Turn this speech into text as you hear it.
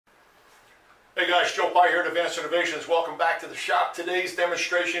Hey guys, Joe Pye here at Advanced Innovations. Welcome back to the shop. Today's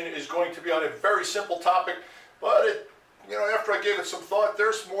demonstration is going to be on a very simple topic, but after I gave it some thought,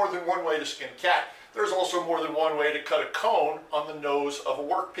 there's more than one way to skin a cat. There's also more than one way to cut a cone on the nose of a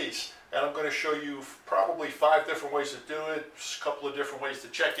workpiece. And I'm going to show you probably 5 different ways to do it, just a couple of different ways to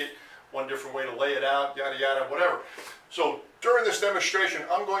check it, one different way to lay it out, yada yada, whatever. So during this demonstration,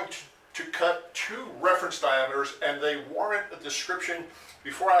 I'm going to cut 2 reference diameters, and they warrant a description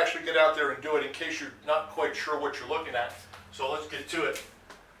before I actually get out there and do it, in case you're not quite sure what you're looking at. So let's get to it.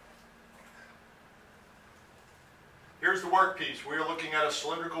 Here's the workpiece. We are looking at a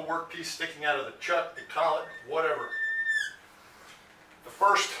cylindrical workpiece sticking out of the chuck, the collet, whatever. The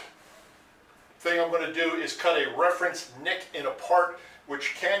first thing I'm going to do is cut a reference nick in a part,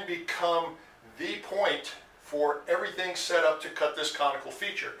 which can become the point for everything set up to cut this conical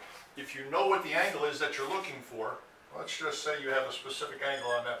feature. If you know what the angle is that you're looking for, let's just say you have a specific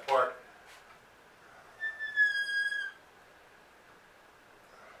angle on that part.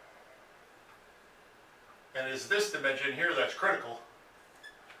 And it's this dimension here that's critical.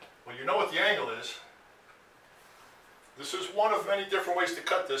 Well, you know what the angle is. This is one of many different ways to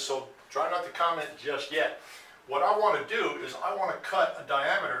cut this, so try not to comment just yet. What I want to do is I want to cut a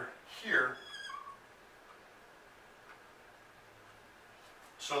diameter here,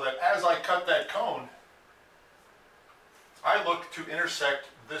 so that as I cut that cone, I look to intersect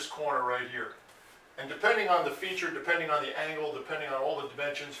this corner right here. And depending on the feature, depending on the angle, depending on all the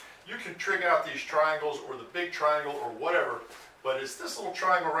dimensions, you can trig out these triangles or the big triangle or whatever, but it's this little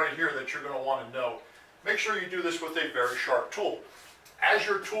triangle right here that you're going to want to know. Make sure you do this with a very sharp tool. As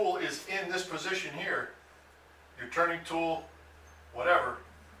your tool is in this position here, your turning tool, whatever,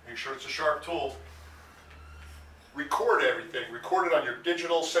 make sure it's a sharp tool. Record everything. Record it on your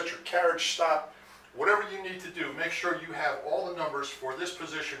digital, set your carriage stop, whatever you need to do. Make sure you have all the numbers for this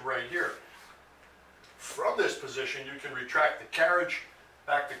position right here. From this position, you can retract the carriage,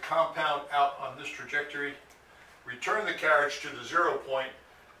 back the compound out on this trajectory, return the carriage to the 0 point,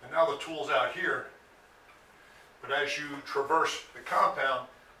 and now the tool's out here. But as you traverse the compound,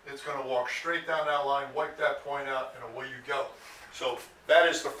 it's going to walk straight down that line, wipe that point out, and away you go. So that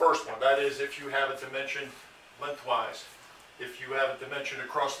is the first one. That is if you have a dimension lengthwise. If you have a dimension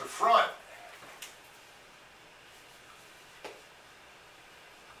across the front,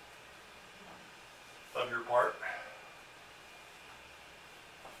 of your part,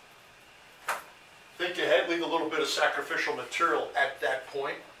 think ahead, leave a little bit of sacrificial material at that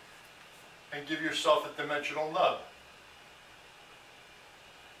point, and give yourself a dimensional nub.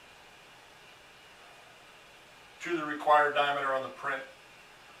 To the required diameter on the print,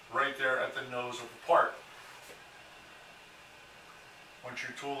 right there at the nose of the part. Once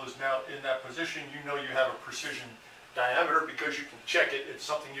your tool is now in that position, you know you have a precision diameter because you can check it. It's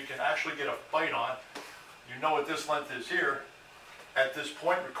something you can actually get a bite on. You know what this length is here. At this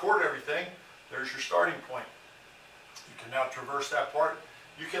point, record everything. There's your starting point. You can now traverse that part.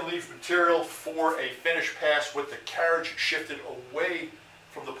 You can leave material for a finish pass with the carriage shifted away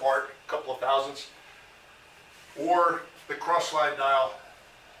from the part, a couple of thousandths, or the cross slide dial,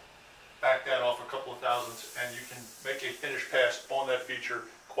 back that off a couple of thousandths, and you can make a finish pass on that feature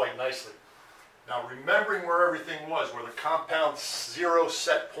quite nicely. Now, remembering where everything was, where the compound 0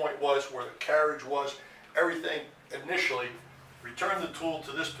 set point was, where the carriage was, everything initially, return the tool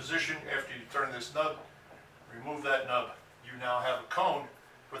to this position after you turn this nub, remove that nub. You now have a cone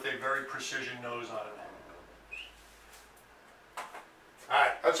with a very precision nose on it.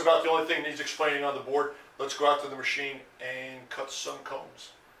 Alright, that's about the only thing that needs explaining on the board. Let's go out to the machine and cut some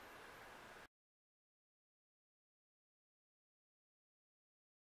cones.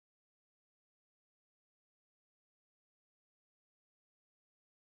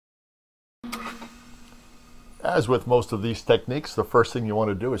 As with most of these techniques, the first thing you want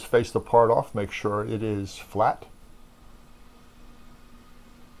to do is face the part off, make sure it is flat,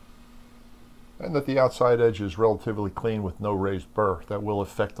 and that the outside edge is relatively clean with no raised burr. That will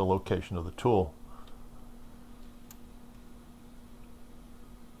affect the location of the tool.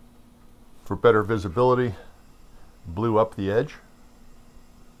 For better visibility, blue up the edge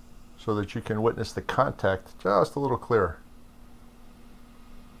so that you can witness the contact just a little clearer.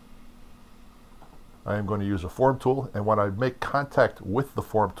 I am going to use a form tool, and when I make contact with the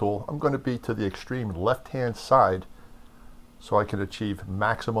form tool, I'm going to be to the extreme left-hand side so I can achieve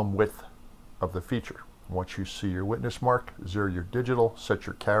maximum width of the feature. Once you see your witness mark, zero your digital, set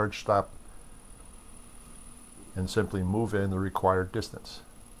your carriage stop, and simply move in the required distance.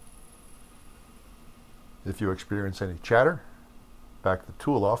 If you experience any chatter, back the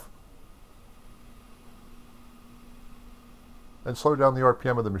tool off, and slow down the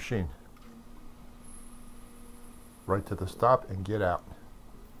RPM of the machine. right to the stop and get out.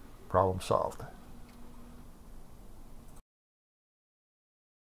 Problem solved.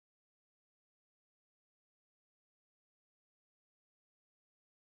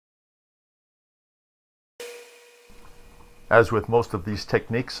 As with most of these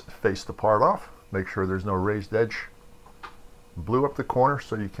techniques, face the part off. Make sure there's no raised edge. Blue up the corner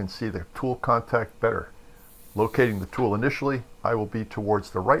so you can see the tool contact better. Locating the tool initially, I will be towards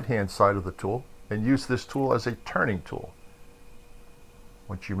the right-hand side of the tool and use this tool as a turning tool.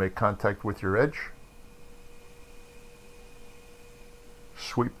 Once you make contact with your edge,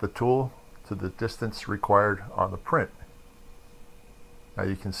 sweep the tool to the distance required on the print. Now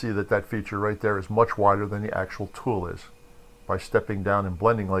you can see that that feature right there is much wider than the actual tool is. By stepping down and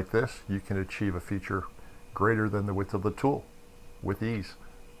blending like this, you can achieve a feature greater than the width of the tool with ease,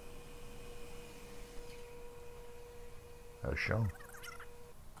 as shown.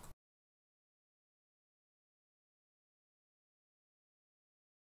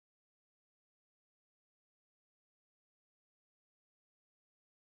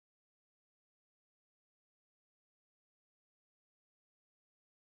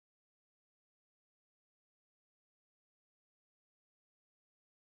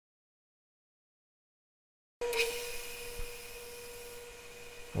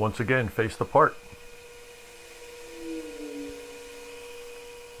 Once again, face the part.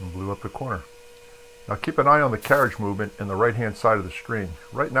 And blue up the corner. Now keep an eye on the carriage movement in the right-hand side of the screen.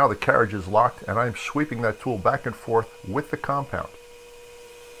 Right now the carriage is locked and I'm sweeping that tool back and forth with the compound.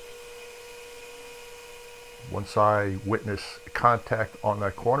 Once I witness contact on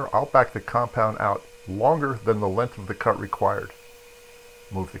that corner, I'll back the compound out longer than the length of the cut required.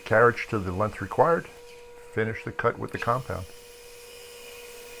 Move the carriage to the length required. Finish the cut with the compound.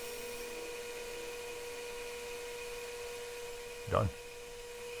 Done.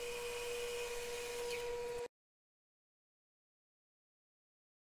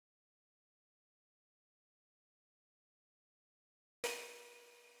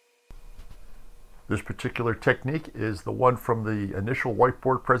 This particular technique is the one from the initial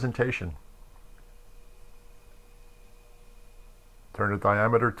whiteboard presentation. Turn the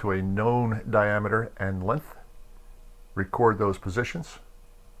diameter to a known diameter and length. Record those positions.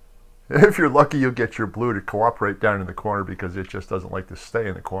 If you're lucky, you'll get your blue to cooperate down in the corner because it just doesn't like to stay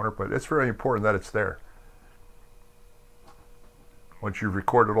in the corner, but it's very important that it's there. Once you've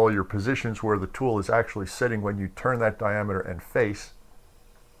recorded all your positions where the tool is actually sitting when you turn that diameter and face,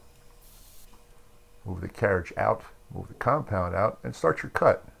 move the carriage out, move the compound out, and start your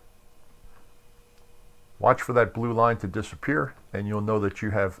cut. Watch for that blue line to disappear, and you'll know that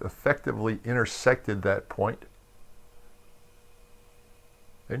you have effectively intersected that point.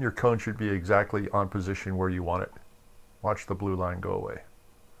 And your cone should be exactly on position where you want it. Watch the blue line go away.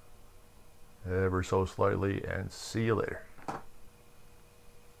 Ever so slightly, and see you later.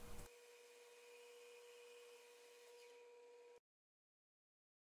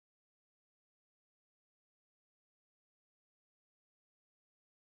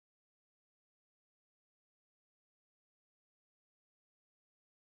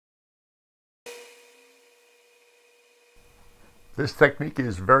 This technique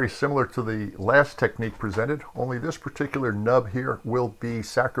is very similar to the last technique presented, only this particular nub here will be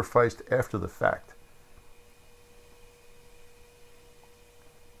sacrificed after the fact.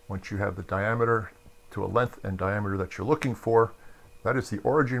 Once you have the diameter to a length and diameter that you're looking for, that is the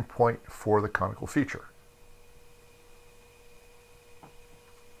origin point for the conical feature.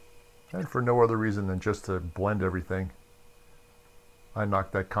 And for no other reason than just to blend everything, I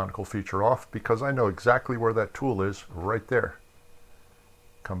knocked that conical feature off because I know exactly where that tool is right there.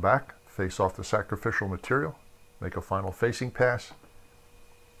 Come back, face off the sacrificial material, make a final facing pass,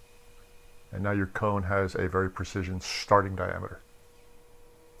 and now your cone has a very precision starting diameter.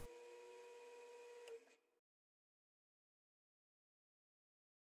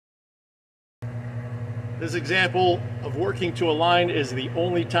 This example of working to a line is the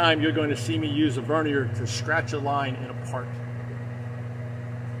only time you're going to see me use a vernier to scratch a line in a part.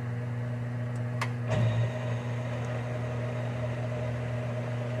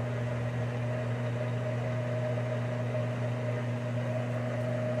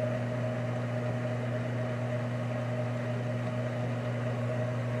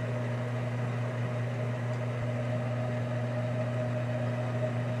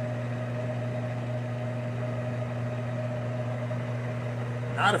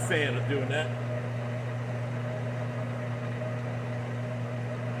 Not a fan of doing that.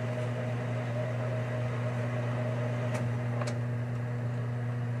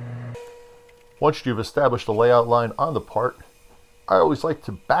 Once you've established a layout line on the part, I always like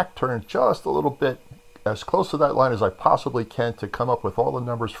to back turn just a little bit as close to that line as I possibly can to come up with all the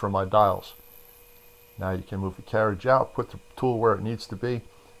numbers for my dials. Now you can move the carriage out, put the tool where it needs to be,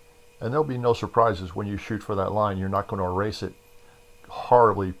 and there'll be no surprises when you shoot for that line. You're not going to erase it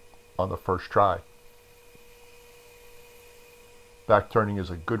horribly on the first try. Back turning is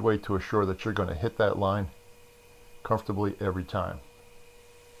a good way to assure that you're going to hit that line comfortably every time.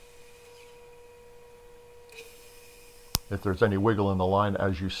 If there's any wiggle in the line,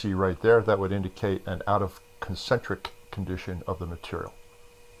 as you see right there, that would indicate an out of concentric condition of the material.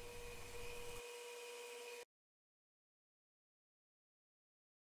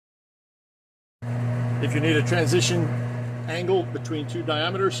 If you need a transition angle between two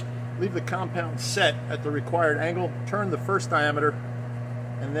diameters, leave the compound set at the required angle, turn the first diameter,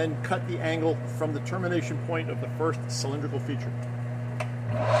 and then cut the angle from the termination point of the first cylindrical feature.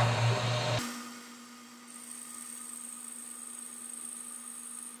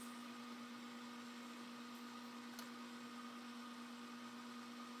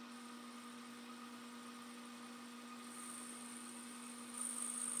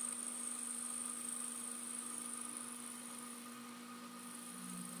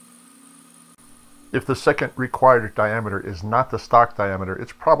 If the second required diameter is not the stock diameter,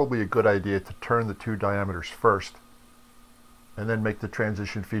 it's probably a good idea to turn the two diameters first and then make the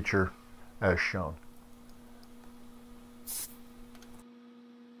transition feature as shown.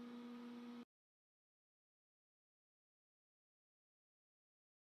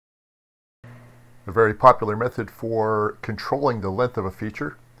 A very popular method for controlling the length of a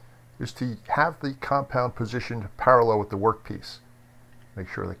feature is to have the compound positioned parallel with the workpiece. Make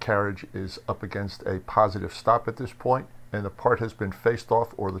sure the carriage is up against a positive stop at this point and the part has been faced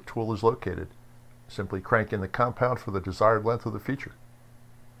off or the tool is located. Simply crank in the compound for the desired length of the feature.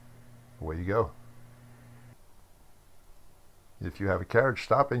 Away you go. If you have a carriage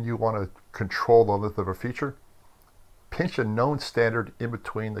stop and you want to control the length of a feature, pinch a known standard in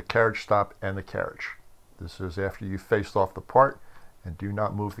between the carriage stop and the carriage. This is after you've faced off the part, and do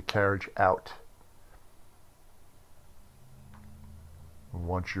not move the carriage out.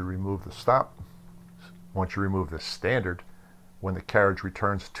 Once you remove the stop, once you remove the standard, when the carriage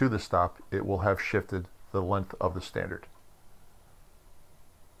returns to the stop, it will have shifted the length of the standard.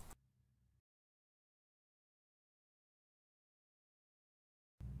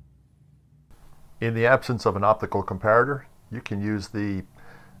 In the absence of an optical comparator, you can use the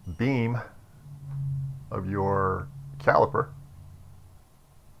beam of your caliper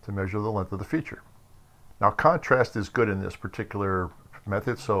to measure the length of the feature. Now, contrast is good in this particular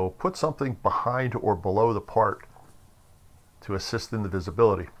method, so put something behind or below the part to assist in the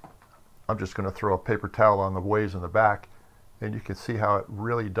visibility. I'm just going to throw a paper towel on the ways in the back, and you can see how it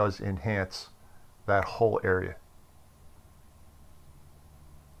really does enhance that whole area.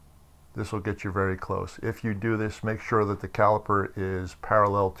 This will get you very close. If you do this, make sure that the caliper is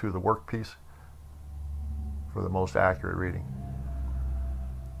parallel to the workpiece for the most accurate reading.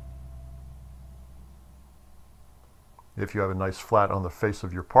 If you have a nice flat on the face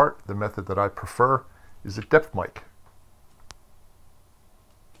of your part, the method that I prefer is a depth mic.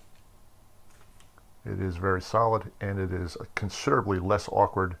 It is very solid and it is considerably less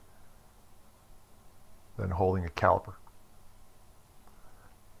awkward than holding a caliper.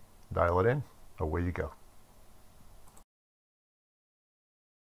 Dial it in, away you go.